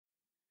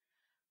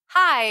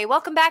Hi,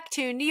 welcome back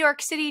to New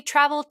York City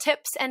Travel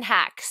Tips and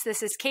Hacks.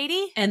 This is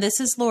Katie. And this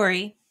is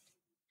Lori.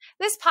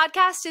 This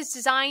podcast is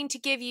designed to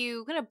give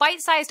you kind of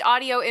bite-sized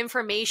audio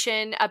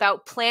information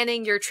about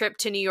planning your trip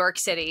to New York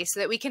City so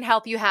that we can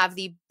help you have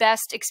the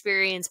best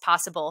experience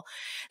possible.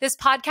 This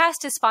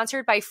podcast is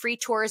sponsored by Free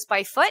Tours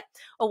by Foot,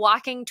 a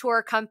walking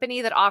tour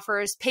company that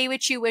offers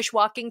pay-what-you-wish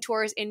walking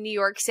tours in New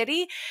York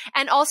City,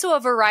 and also a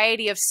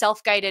variety of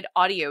self-guided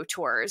audio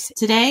tours.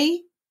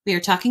 Today, we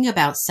are talking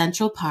about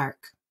Central Park.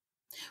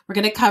 We're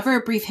going to cover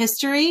a brief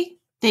history,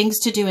 things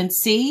to do and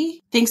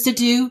see, things to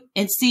do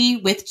and see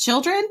with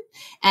children,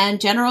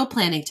 and general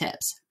planning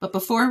tips. But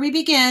before we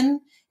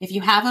begin, if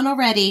you haven't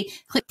already,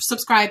 click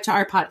subscribe to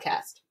our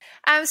podcast.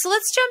 So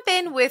let's jump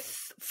in with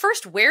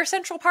first where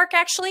Central Park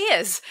actually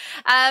is.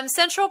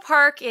 Central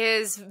Park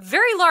is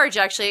very large,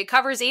 actually. It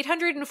covers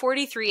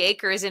 843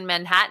 acres in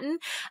Manhattan.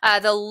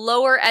 The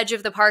lower edge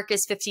of the park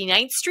is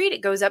 59th Street.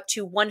 It goes up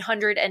to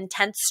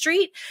 110th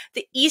Street.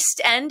 The east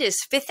end is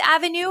 5th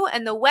Avenue,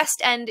 and the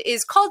west end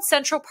is called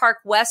Central Park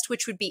West,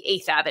 which would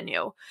be 8th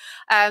Avenue.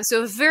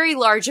 So a very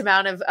large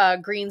amount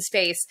of green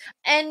space.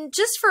 And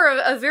just for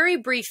a very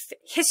brief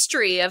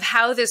history of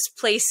how this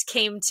place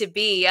came to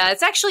be,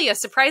 it's actually a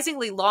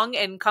surprisingly long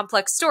and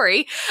complex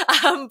story.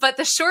 But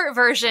the short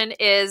version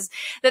is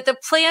that the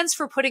plans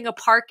for putting a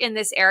park in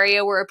this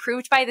area were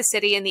approved by the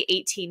city in the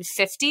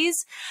 1850s.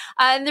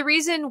 And the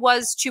reason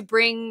was to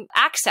bring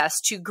access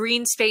to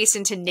green space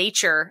and to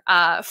nature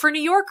for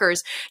New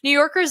Yorkers. New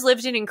Yorkers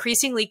lived in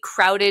increasingly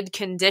crowded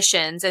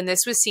conditions, and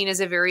this was seen as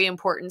a very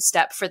important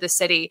step for the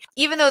city.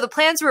 Even though the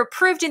plans were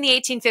approved in the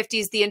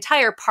 1850s, the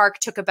entire park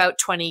took about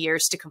 20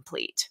 years to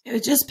complete.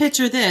 Just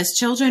picture this.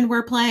 Children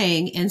were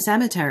playing in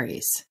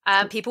cemeteries.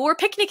 People were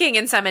picnicking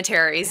in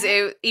cemeteries.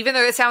 Even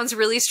though it sounds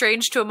really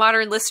strange to a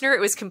modern listener, it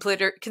was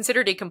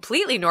considered a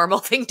completely normal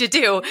thing to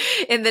do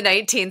in the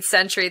 19th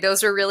century.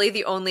 Those were really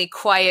the only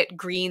quiet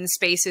green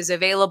spaces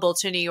available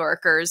to New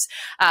Yorkers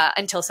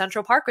until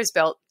Central Park was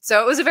built.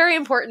 So it was a very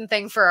important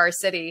thing for our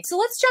city. So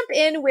let's jump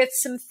in with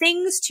some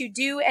things to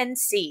do and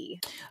see.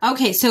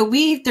 Okay, so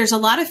there's a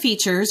lot of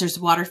features. There's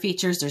water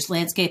features, there's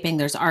landscaping,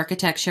 there's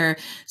architecture.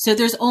 So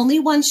there's only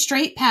one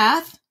straight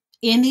path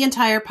in the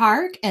entire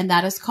park, and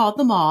that is called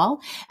the Mall.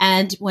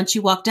 And once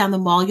you walk down the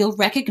Mall, you'll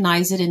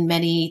recognize it in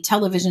many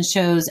television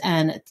shows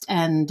and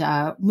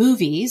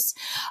movies.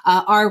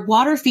 Our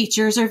water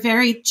features are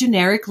very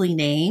generically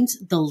named: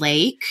 the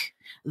lake,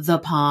 the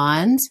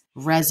pond,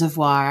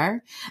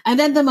 reservoir. And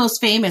then the most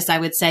famous, I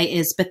would say,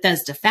 is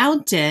Bethesda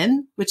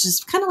Fountain, which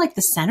is kind of like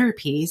the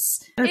centerpiece.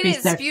 It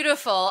is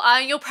beautiful.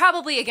 You'll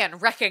probably, again,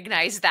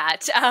 recognize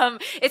that.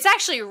 It's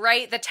actually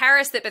right, the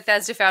terrace that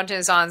Bethesda Fountain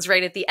is on is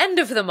right at the end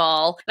of the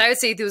mall. And I would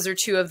say those are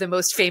two of the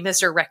most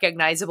famous or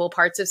recognizable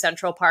parts of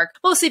Central Park,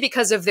 mostly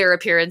because of their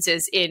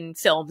appearances in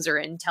films or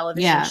in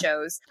television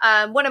shows.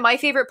 One of my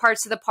favorite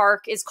parts of the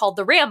park is called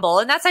the Ramble,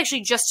 and that's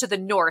actually just to the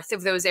north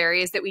of those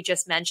areas that we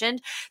just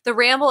mentioned. The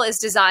Ramble is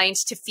designed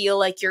to feel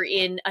like you're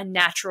in a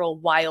natural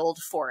wild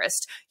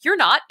forest. You're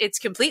not. It's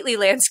completely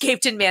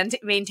landscaped and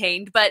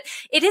maintained, but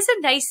it is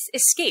a nice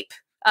escape.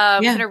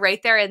 Kind of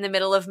right there in the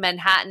middle of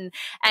Manhattan.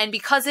 And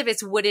because of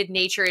its wooded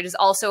nature, it is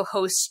also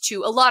host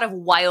to a lot of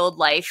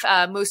wildlife,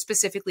 most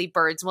specifically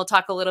birds. And we'll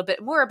talk a little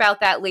bit more about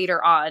that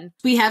later on.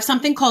 We have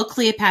something called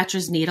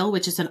Cleopatra's Needle,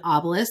 which is an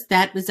obelisk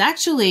that was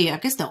actually, I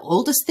guess, the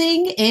oldest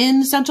thing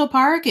in Central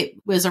Park.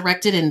 It was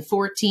erected in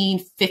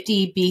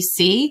 1450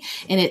 BC,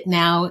 and it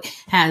now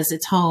has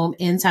its home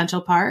in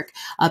Central Park.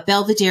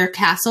 Belvedere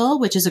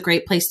Castle, which is a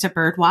great place to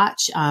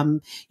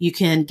birdwatch. You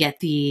can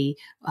get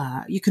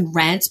you can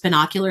rent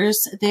binoculars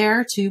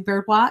there to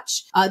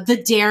birdwatch.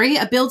 The Dairy,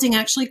 a building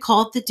actually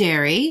called the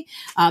Dairy.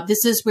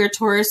 This is where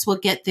tourists will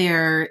get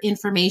their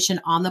information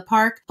on the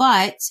park,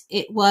 but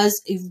it was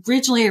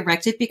originally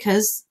erected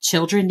because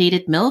children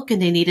needed milk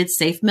and they needed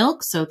safe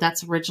milk. So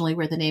that's originally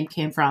where the name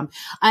came from.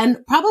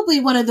 And probably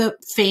one of the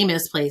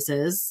famous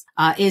places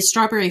is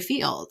Strawberry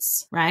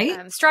Fields,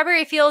 right?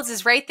 Strawberry Fields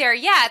is right there.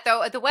 Yeah,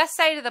 at the west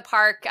side of the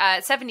park,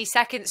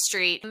 72nd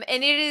Street.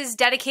 And it is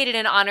dedicated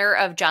in honor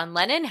of John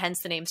Lennon,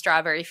 hence the name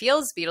Strawberry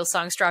Fields, Beatles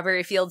song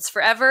Strawberry Fields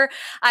Forever.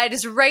 It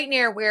is right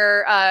near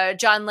where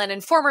John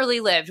Lennon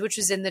formerly lived, which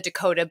was in the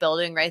Dakota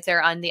building right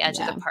there on the edge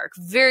of the park.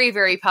 Very,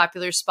 very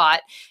popular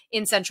spot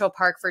in Central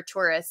Park for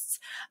tourists.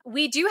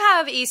 We do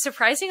have a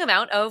surprising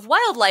amount of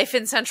wildlife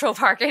in Central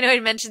Park. I know I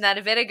mentioned that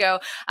a bit ago.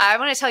 I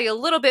want to tell you a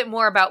little bit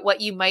more about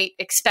what you might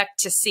expect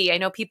to see. I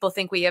know people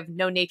think we have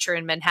no nature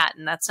in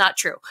Manhattan. That's not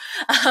true.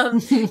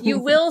 You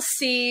will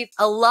see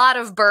a lot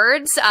of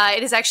birds.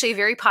 It is actually a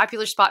very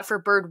popular spot for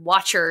bird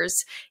watchers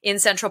in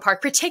Central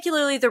Park,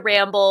 particularly the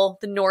ramble,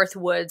 the north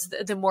woods,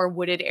 the more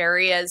wooded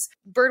areas.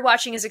 Bird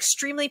watching is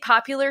extremely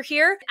popular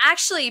here.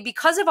 Actually,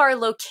 because of our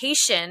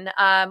location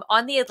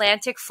on the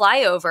Atlantic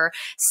flyover,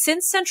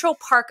 since Central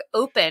Park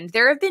opened,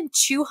 there have been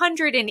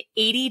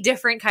 280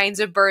 different kinds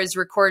of birds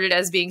recorded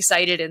as being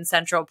sighted in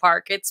Central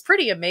Park. It's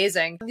pretty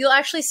amazing. You'll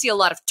actually see a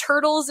lot of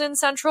turtles in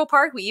Central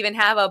Park. We even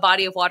have a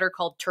body of water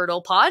called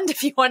Turtle Pond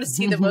if you want to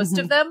see the most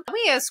of them.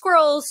 We have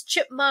squirrels,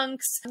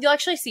 chipmunks. You'll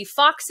actually see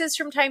foxes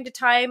from time to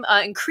time,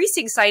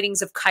 increasing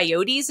sightings of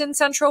coyotes in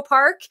Central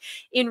Park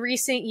in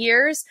recent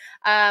years,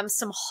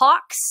 some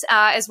hawks,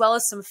 as well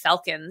as some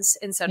falcons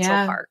in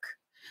Central Park.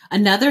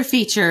 Another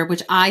feature,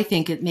 which I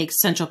think it makes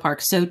Central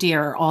Park so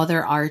dear, are all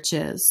their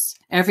arches.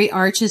 Every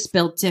arch is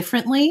built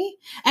differently,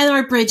 and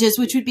our bridges,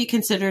 which would be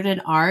considered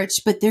an arch,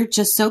 but they're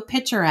just so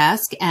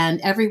picturesque,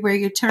 and everywhere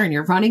you turn,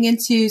 you're running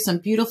into some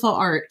beautiful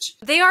arch.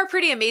 They are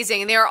pretty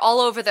amazing, and they are all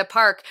over the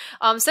park.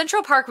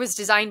 Central Park was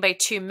designed by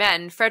two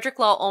men, Frederick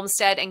Law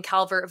Olmsted and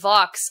Calvert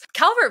Vaux.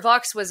 Calvert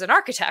Vaux was an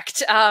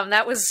architect.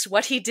 That was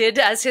what he did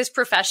as his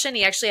profession.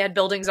 He actually had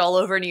buildings all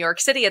over New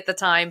York City at the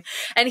time,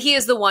 and he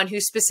is the one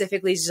who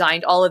specifically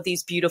designed all of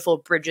these beautiful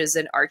bridges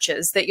and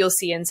arches that you'll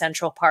see in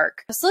Central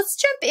Park. So let's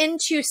jump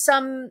into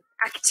some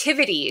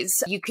activities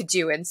you could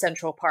do in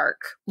Central Park.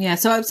 Yeah,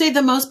 so I would say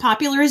the most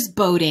popular is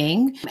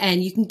boating,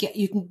 and you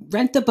can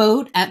rent the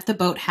boat at the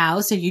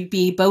boathouse, and you'd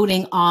be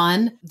boating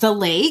on the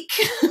lake.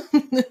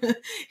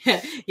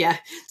 Yeah.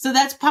 So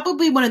that's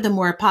probably one of the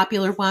more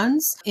popular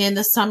ones. In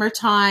the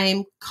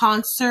summertime,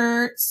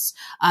 concerts,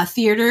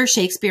 theater,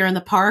 Shakespeare in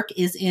the Park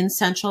is in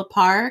Central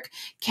Park.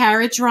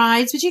 Carriage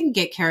rides, but you can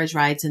get carriage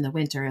rides in the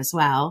winter as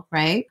well,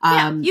 right?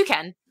 Yeah, you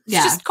can.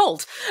 It's just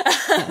cold.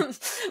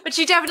 But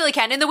you definitely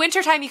can. In the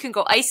wintertime, you can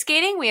go ice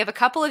skating. We have a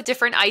couple of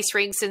different ice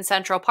rinks in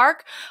Central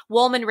Park.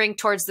 Woolman Rink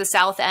towards the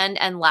south end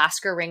and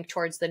Lasker Rink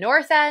towards the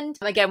north end.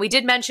 Again, we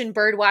did mention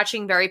bird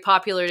watching, very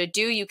popular to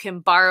do. You can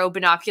borrow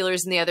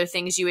binoculars and the other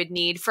things you would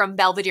need from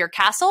Belvedere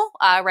Castle,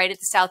 right at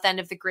the south end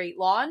of the Great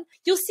Lawn.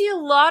 You'll see a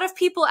lot of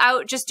people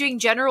out just doing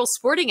general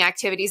sporting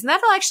activities, and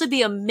that'll actually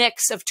be a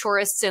mix of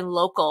tourists and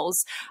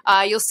locals.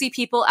 You'll see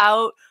people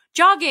out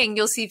jogging,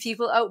 you'll see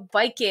people out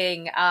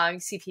biking, you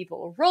see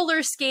people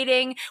roller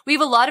skating. We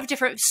have a lot of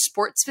different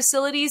sports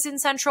facilities in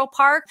Central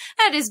Park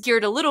that is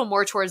geared a little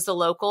more towards the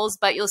locals,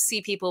 but you'll see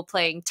people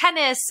playing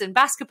tennis and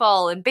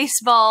basketball and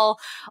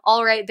baseball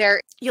all right there.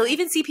 You'll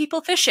even see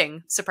people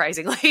fishing,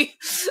 surprisingly.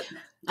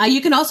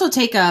 You can also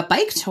take a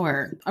bike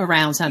tour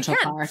around Central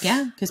Park.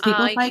 Yeah, because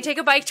people you can take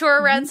a bike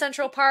tour around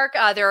Central Park.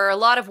 There are a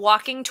lot of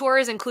walking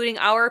tours, including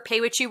our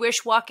Pay What You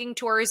Wish walking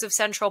tours of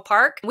Central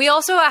Park. We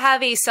also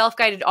have a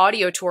self-guided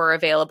audio tour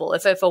available.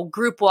 If a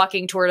group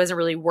walking tour doesn't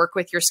really work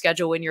with your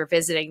schedule when you're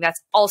visiting,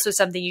 that's also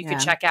something you could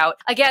check out.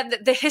 Again,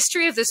 the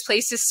history of this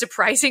place is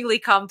surprisingly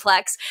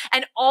complex,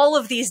 and all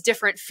of these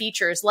different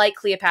features like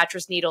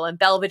Cleopatra's Needle and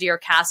Belvedere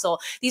Castle,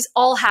 these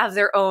all have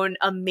their own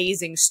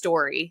amazing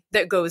story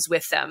that goes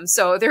with them.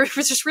 So there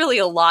was just really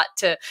a lot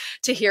to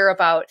hear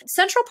about.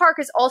 Central Park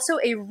is also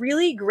a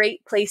really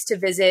great place to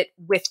visit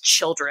with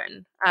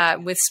children,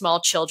 with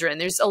small children.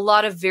 There's a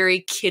lot of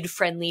very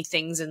kid-friendly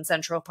things in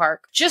Central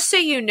Park. Just so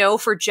you know,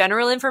 for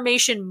general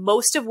information,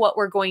 most of what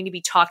we're going to be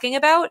talking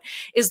about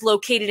is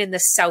located in the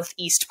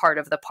southeast part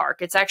of the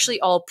park. It's actually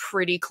all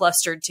pretty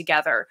clustered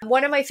together.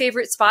 One of my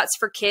favorite spots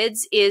for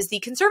kids is the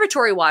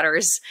Conservatory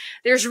Waters.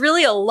 There's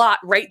really a lot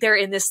right there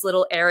in this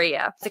little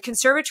area. The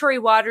Conservatory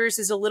Waters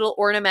is a little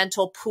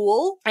ornamental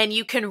pool, and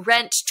you can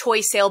rent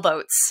toy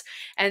sailboats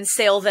and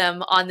sail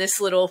them on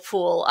this little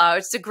pool.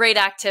 It's a great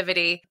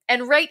activity.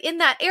 And right in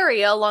that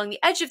area, along the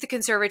edge of the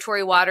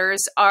Conservatory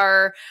Waters,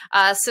 are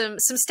some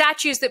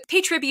statues that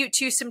pay tribute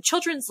to some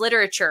children's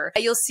literature.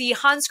 You'll see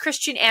Hans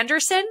Christian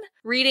Andersen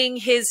reading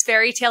his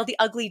fairy tale, The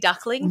Ugly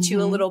Duckling, to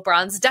a little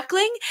bronze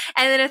duckling.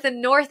 And then at the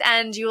north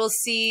end, you will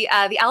see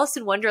the Alice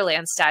in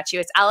Wonderland statue.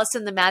 It's Alice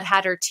and the Mad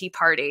Hatter Tea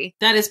Party.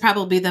 That is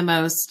probably the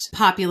most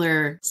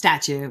popular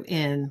statue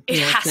in New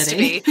York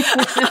City. It has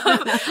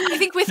to be. I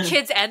think with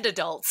kids and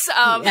adults.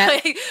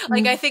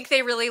 I think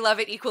they really love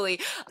it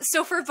equally.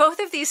 So for both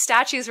of these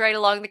statues right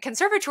along the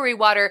Conservatory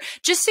Water,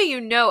 just so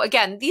you know,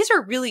 again, these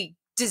are really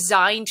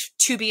designed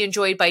to be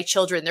enjoyed by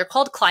children. They're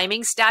called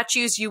climbing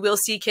statues. You will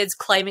see kids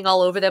climbing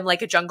all over them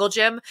like a jungle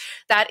gym.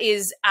 That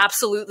is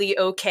absolutely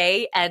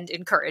okay and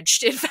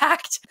encouraged. In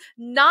fact,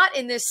 not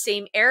in this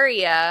same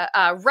area,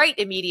 right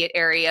immediate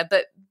area,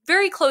 but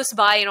very close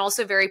by and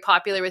also very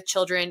popular with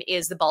children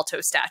is the Balto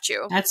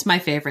statue. That's my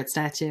favorite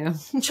statue.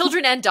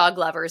 Children and dog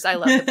lovers. I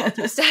love the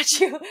Balto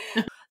statue.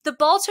 The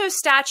Balto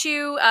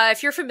statue,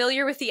 if you're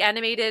familiar with the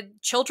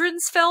animated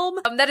children's film,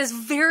 that is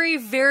very,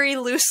 very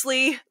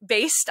loosely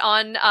based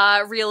on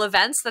real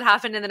events that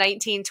happened in the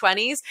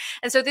 1920s.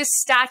 And so this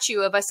statue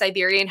of a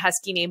Siberian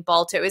Husky named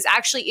Balto is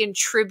actually in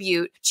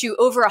tribute to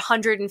over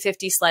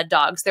 150 sled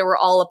dogs that were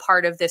all a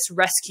part of this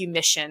rescue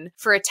mission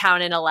for a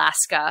town in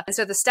Alaska. And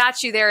so the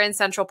statue there in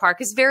Central Park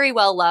is very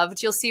well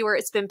loved. You'll see where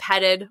it's been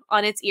petted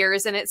on its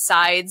ears and its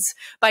sides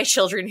by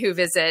children who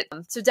visit.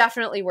 So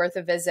definitely worth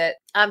a visit.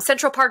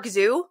 Central Park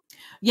Zoo go?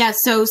 Yeah,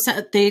 so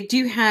they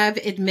do have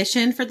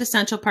admission for the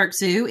Central Park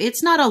Zoo.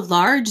 It's not a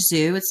large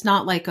zoo. It's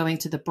not like going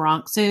to the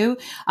Bronx Zoo.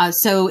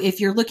 So if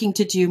you're looking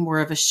to do more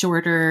of a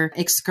shorter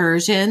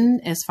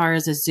excursion as far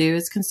as a zoo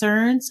is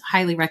concerned,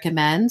 highly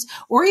recommend.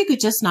 Or you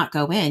could just not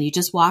go in. You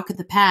just walk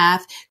the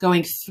path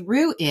going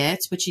through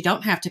it, which you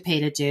don't have to pay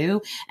to do.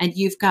 And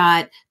you've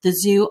got the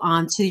zoo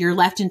on to your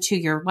left and to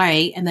your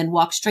right, and then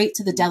walk straight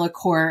to the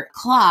Delacorte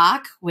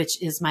clock, which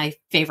is my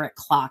favorite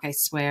clock, I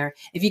swear.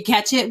 If you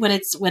catch it when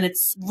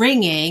it's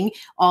ringing,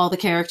 all the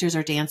characters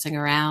are dancing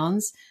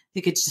around.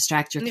 You could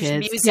distract your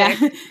kids.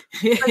 Music.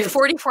 Yeah. Like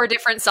 44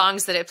 different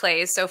songs that it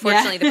plays. So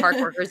fortunately, the park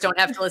workers don't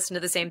have to listen to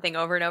the same thing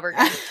over and over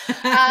again.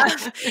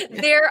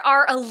 There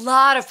are a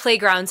lot of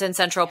playgrounds in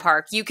Central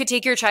Park. You could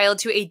take your child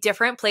to a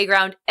different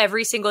playground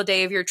every single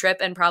day of your trip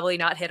and probably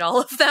not hit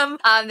all of them.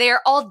 They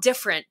are all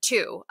different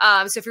too.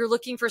 So if you're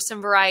looking for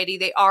some variety,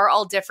 they are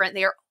all different.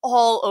 They are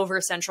all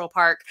over Central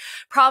Park.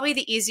 Probably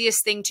the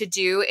easiest thing to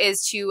do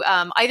is to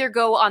either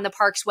go on the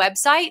park's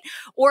website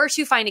or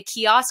to find a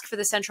kiosk for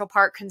the Central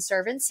Park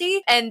Conservancy,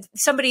 and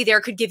somebody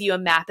there could give you a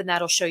map and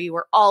that'll show you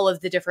where all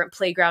of the different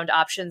playground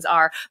options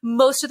are.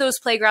 Most of those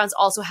playgrounds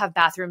also have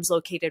bathrooms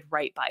located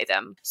right by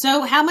them.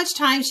 So how much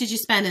time should you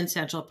spend in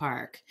Central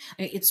Park?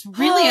 It's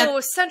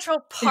really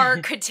Central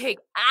Park could take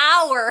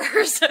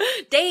hours,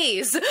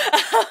 days.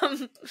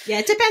 Yeah,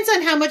 it depends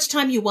on how much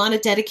time you want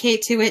to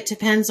dedicate to it.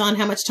 Depends on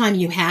how much time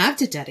you have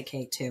to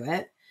dedicate to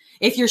it.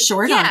 If you're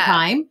short on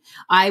time,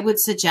 I would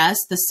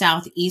suggest the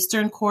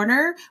southeastern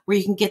corner where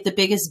you can get the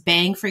biggest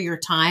bang for your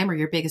time or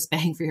your biggest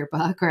bang for your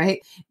buck,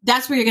 right?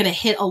 That's where you're going to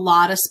hit a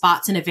lot of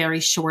spots in a very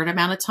short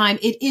amount of time.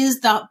 It is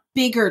the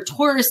bigger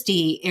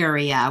touristy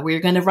area where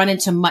you're going to run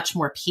into much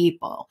more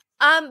people.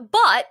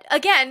 But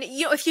again,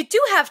 if you do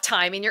have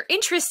time and you're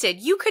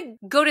interested, you could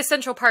go to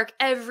Central Park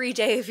every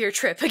day of your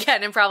trip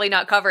again and probably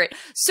not cover it.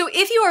 So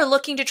if you are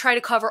looking to try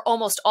to cover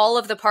almost all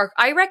of the park,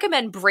 I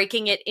recommend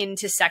breaking it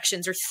into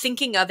sections or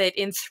thinking of it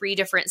in 3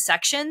 different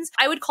sections.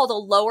 I would call the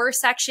lower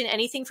section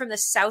anything from the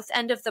south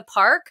end of the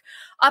park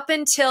up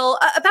until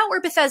about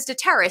where Bethesda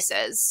Terrace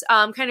is,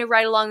 kind of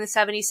right along the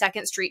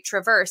 72nd Street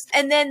Traverse.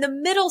 And then the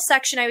middle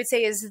section, I would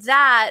say, is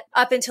that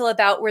up until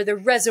about where the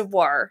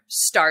reservoir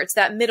starts,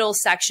 that middle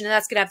section. And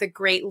that's going to have the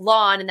Great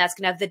Lawn, and that's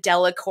going to have the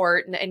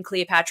Delacorte and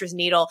Cleopatra's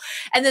Needle.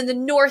 And then the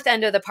north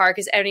end of the park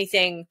is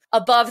anything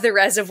above the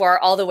reservoir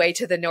all the way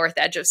to the north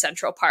edge of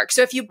Central Park.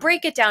 So if you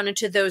break it down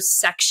into those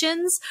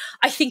sections,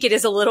 I think it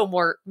is a little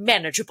more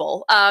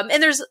manageable.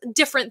 And there's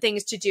different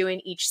things to do in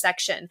each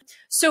section.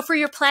 So for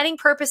your planning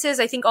purposes,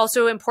 I think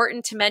also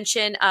important to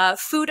mention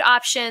food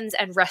options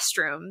and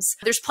restrooms.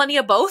 There's plenty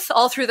of both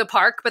all through the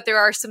park, but there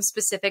are some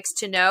specifics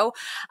to know.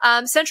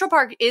 Central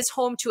Park is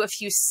home to a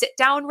few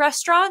sit-down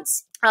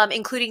restaurants,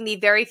 including the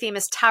very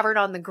famous Tavern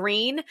on the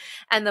Green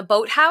and the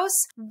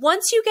Boathouse.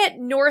 Once you get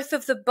north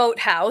of the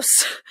Boathouse,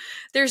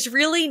 there's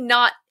really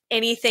not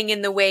anything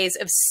in the ways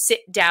of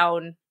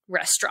sit-down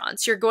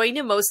restaurants. You're going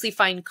to mostly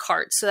find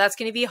carts. So that's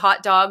going to be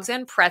hot dogs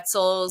and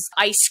pretzels,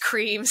 ice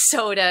cream,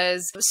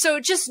 sodas. So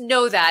just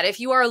know that if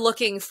you are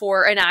looking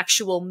for an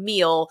actual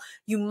meal,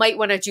 you might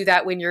want to do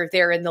that when you're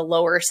there in the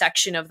lower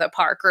section of the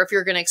park. Or if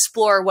you're going to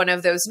explore one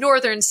of those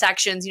northern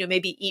sections,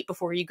 maybe eat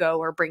before you go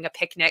or bring a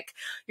picnic,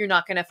 you're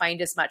not going to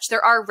find as much.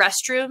 There are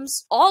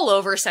restrooms all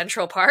over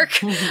Central Park.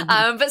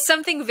 But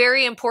something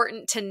very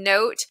important to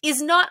note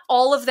is not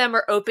all of them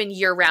are open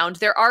year round.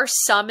 There are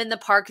some in the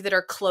park that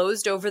are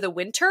closed over the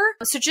winter.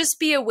 So just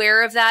be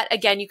aware of that.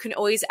 Again, you can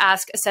always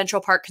ask a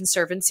Central Park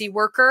Conservancy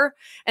worker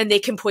and they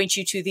can point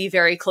you to the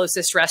very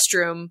closest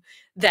restroom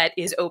that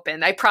is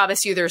open. I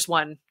promise you there's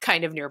one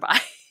kind of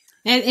nearby.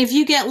 And if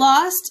you get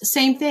lost,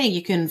 same thing.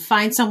 You can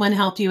find someone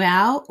help you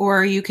out,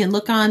 or you can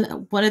look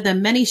on one of the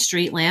many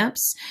street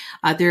lamps.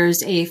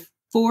 There's a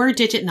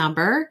 4-digit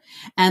number,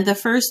 and the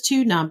first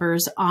 2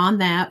 numbers on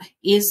that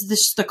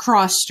is the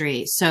cross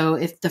street. So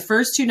if the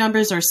first 2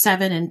 numbers are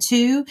 7 and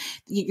 2,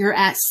 you're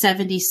at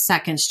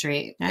 72nd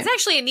Street. It's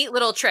actually a neat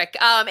little trick.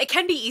 It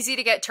can be easy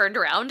to get turned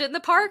around in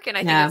the park, and I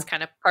think that's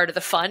kind of part of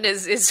the fun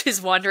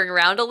is wandering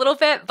around a little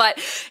bit. But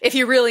if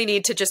you really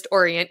need to just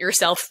orient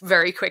yourself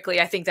very quickly,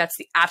 I think that's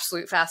the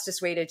absolute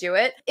fastest way to do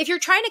it. If you're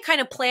trying to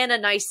kind of plan a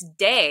nice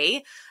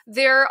day,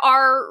 there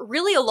are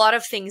really a lot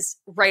of things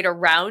right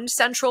around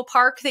Central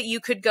Park that you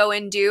could go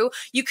and do.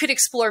 You could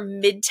explore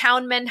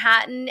Midtown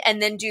Manhattan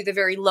and then do the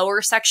very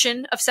lower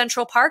section of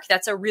Central Park.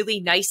 That's a really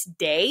nice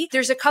day.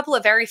 There's a couple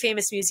of very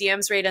famous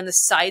museums right on the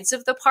sides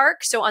of the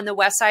park. So on the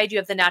west side, you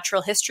have the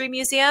Natural History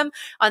Museum.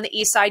 On the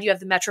east side, you have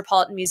the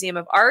Metropolitan Museum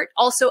of Art.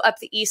 Also up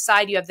the east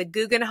side, you have the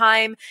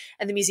Guggenheim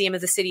and the Museum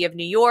of the City of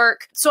New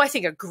York. So I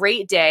think a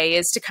great day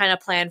is to kind of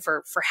plan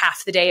for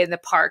half the day in the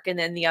park and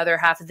then the other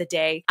half of the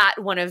day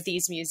at one of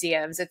these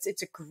museums.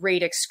 It's a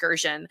great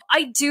excursion.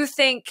 I do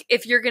think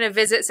if you're going to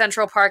visit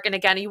Central Park, and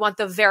again, you want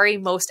the very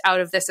most out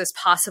of this as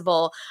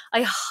possible,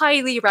 I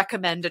highly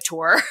recommend a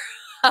tour.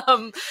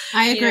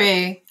 I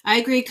agree. I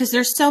agree because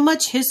there's so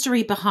much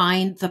history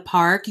behind the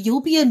park.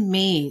 You'll be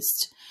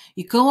amazed.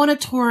 You go on a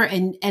tour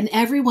and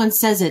everyone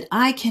says it.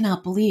 I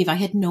cannot believe I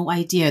had no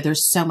idea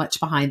there's so much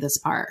behind this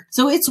park.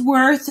 So it's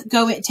worth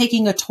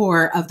taking a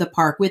tour of the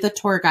park with a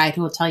tour guide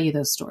who will tell you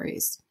those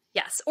stories.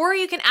 Yes. Or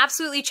you can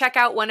absolutely check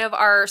out one of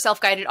our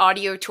self-guided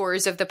audio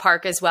tours of the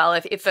park as well.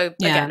 If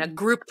again, a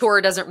group tour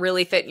doesn't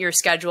really fit in your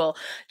schedule,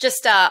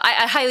 just,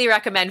 I highly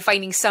recommend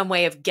finding some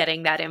way of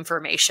getting that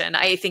information.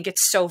 I think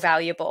it's so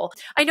valuable.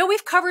 I know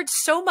we've covered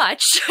so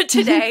much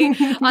today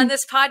on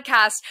this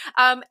podcast.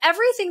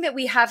 Everything that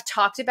we have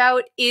talked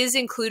about is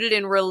included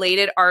in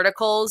related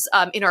articles,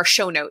 in our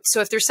show notes.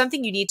 So if there's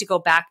something you need to go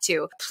back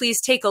to, please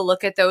take a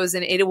look at those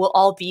and it will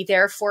all be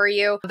there for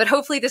you. But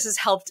hopefully this has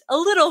helped a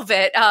little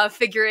bit,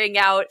 figuring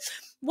out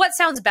what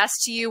sounds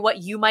best to you,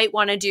 what you might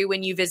want to do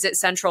when you visit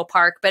Central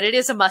Park, but it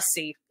is a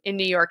must-see in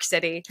New York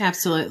City.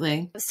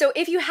 Absolutely. So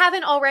if you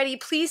haven't already,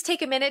 please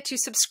take a minute to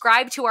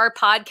subscribe to our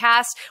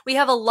podcast. We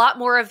have a lot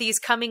more of these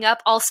coming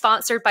up, all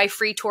sponsored by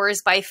Free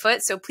Tours by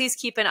Foot. So please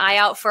keep an eye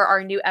out for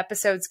our new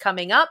episodes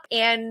coming up.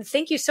 And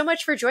thank you so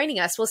much for joining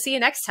us. We'll see you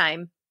next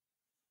time.